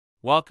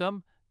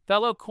Welcome,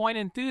 fellow coin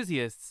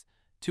enthusiasts,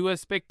 to a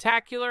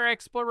spectacular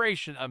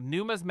exploration of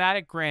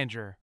numismatic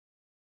grandeur.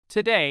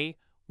 Today,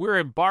 we're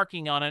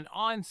embarking on an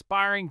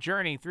awe-inspiring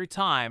journey through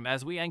time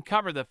as we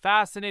uncover the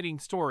fascinating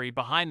story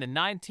behind the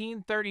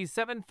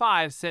 1937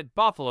 5-cent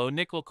Buffalo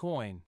nickel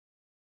coin.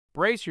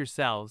 Brace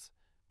yourselves,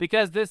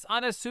 because this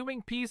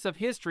unassuming piece of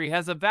history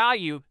has a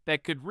value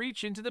that could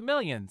reach into the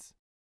millions.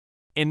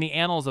 In the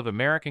annals of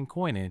American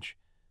coinage,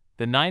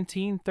 the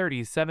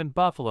 1937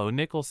 Buffalo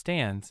nickel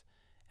stands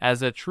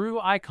as a true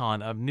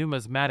icon of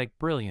numismatic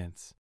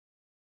brilliance.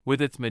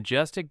 With its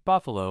majestic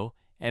buffalo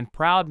and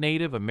proud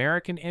Native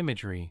American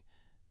imagery,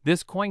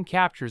 this coin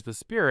captures the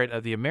spirit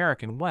of the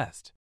American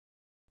West.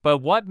 But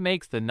what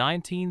makes the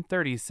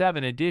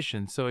 1937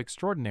 edition so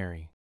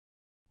extraordinary?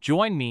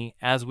 Join me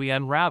as we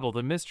unravel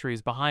the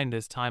mysteries behind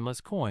this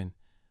timeless coin,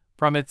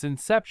 from its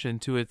inception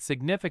to its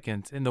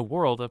significance in the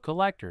world of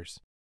collectors.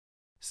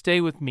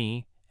 Stay with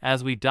me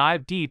as we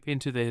dive deep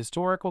into the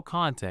historical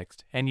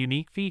context and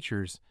unique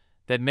features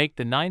that make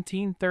the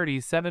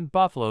 1937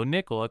 Buffalo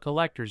nickel a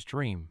collector's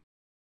dream.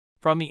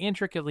 From the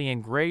intricately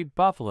engraved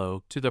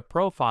buffalo to the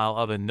profile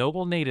of a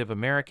noble Native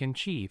American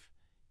chief,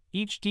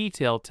 each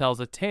detail tells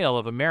a tale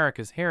of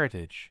America's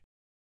heritage.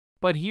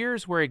 But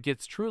here's where it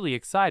gets truly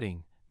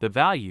exciting: the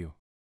value.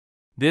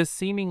 This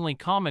seemingly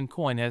common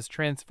coin has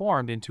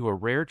transformed into a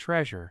rare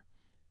treasure,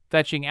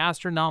 fetching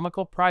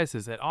astronomical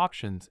prices at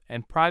auctions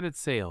and private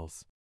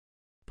sales.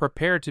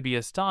 Prepare to be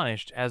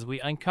astonished as we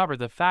uncover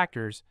the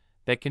factors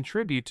that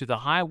contribute to the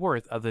high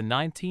worth of the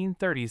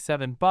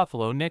 1937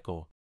 Buffalo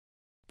nickel.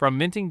 From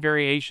minting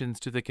variations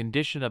to the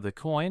condition of the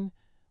coin,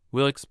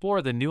 we'll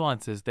explore the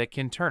nuances that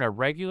can turn a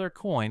regular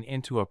coin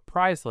into a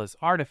priceless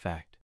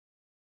artifact.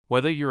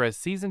 Whether you're a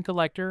seasoned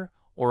collector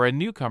or a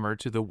newcomer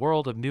to the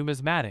world of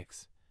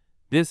numismatics,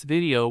 this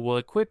video will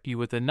equip you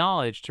with the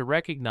knowledge to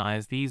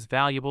recognize these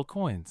valuable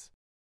coins.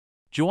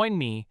 Join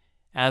me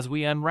as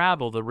we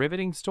unravel the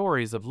riveting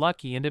stories of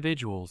lucky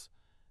individuals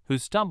who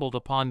stumbled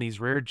upon these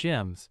rare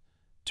gems,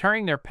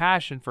 turning their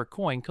passion for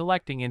coin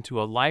collecting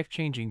into a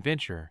life-changing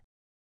venture.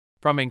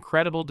 From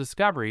incredible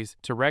discoveries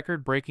to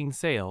record-breaking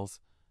sales,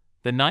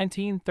 the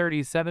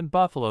 1937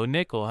 Buffalo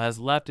nickel has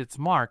left its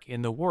mark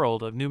in the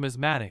world of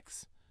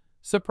numismatics,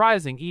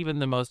 surprising even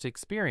the most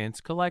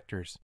experienced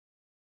collectors.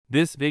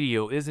 This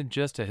video isn't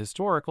just a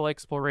historical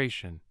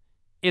exploration.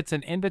 It's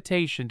an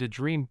invitation to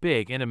dream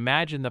big and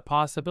imagine the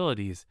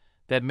possibilities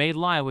that may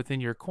lie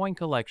within your coin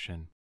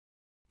collection.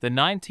 The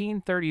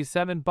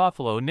 1937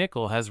 Buffalo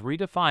nickel has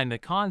redefined the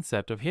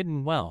concept of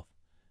hidden wealth,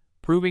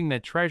 proving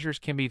that treasures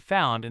can be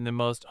found in the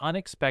most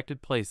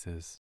unexpected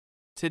places.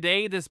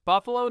 Today, this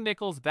Buffalo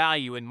nickel's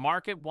value in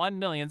market $1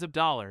 million.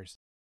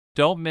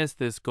 Don't miss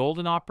this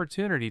golden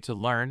opportunity to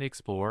learn,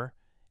 explore,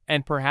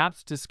 and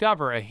perhaps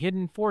discover a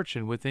hidden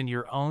fortune within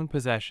your own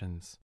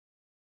possessions.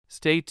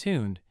 Stay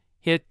tuned,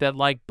 hit that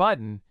like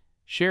button,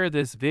 share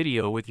this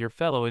video with your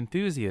fellow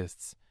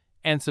enthusiasts,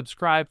 and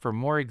subscribe for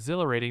more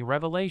exhilarating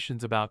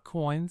revelations about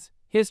coins,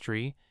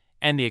 history,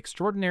 and the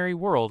extraordinary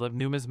world of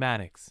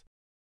numismatics.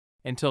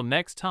 Until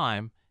next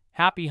time,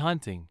 happy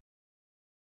hunting!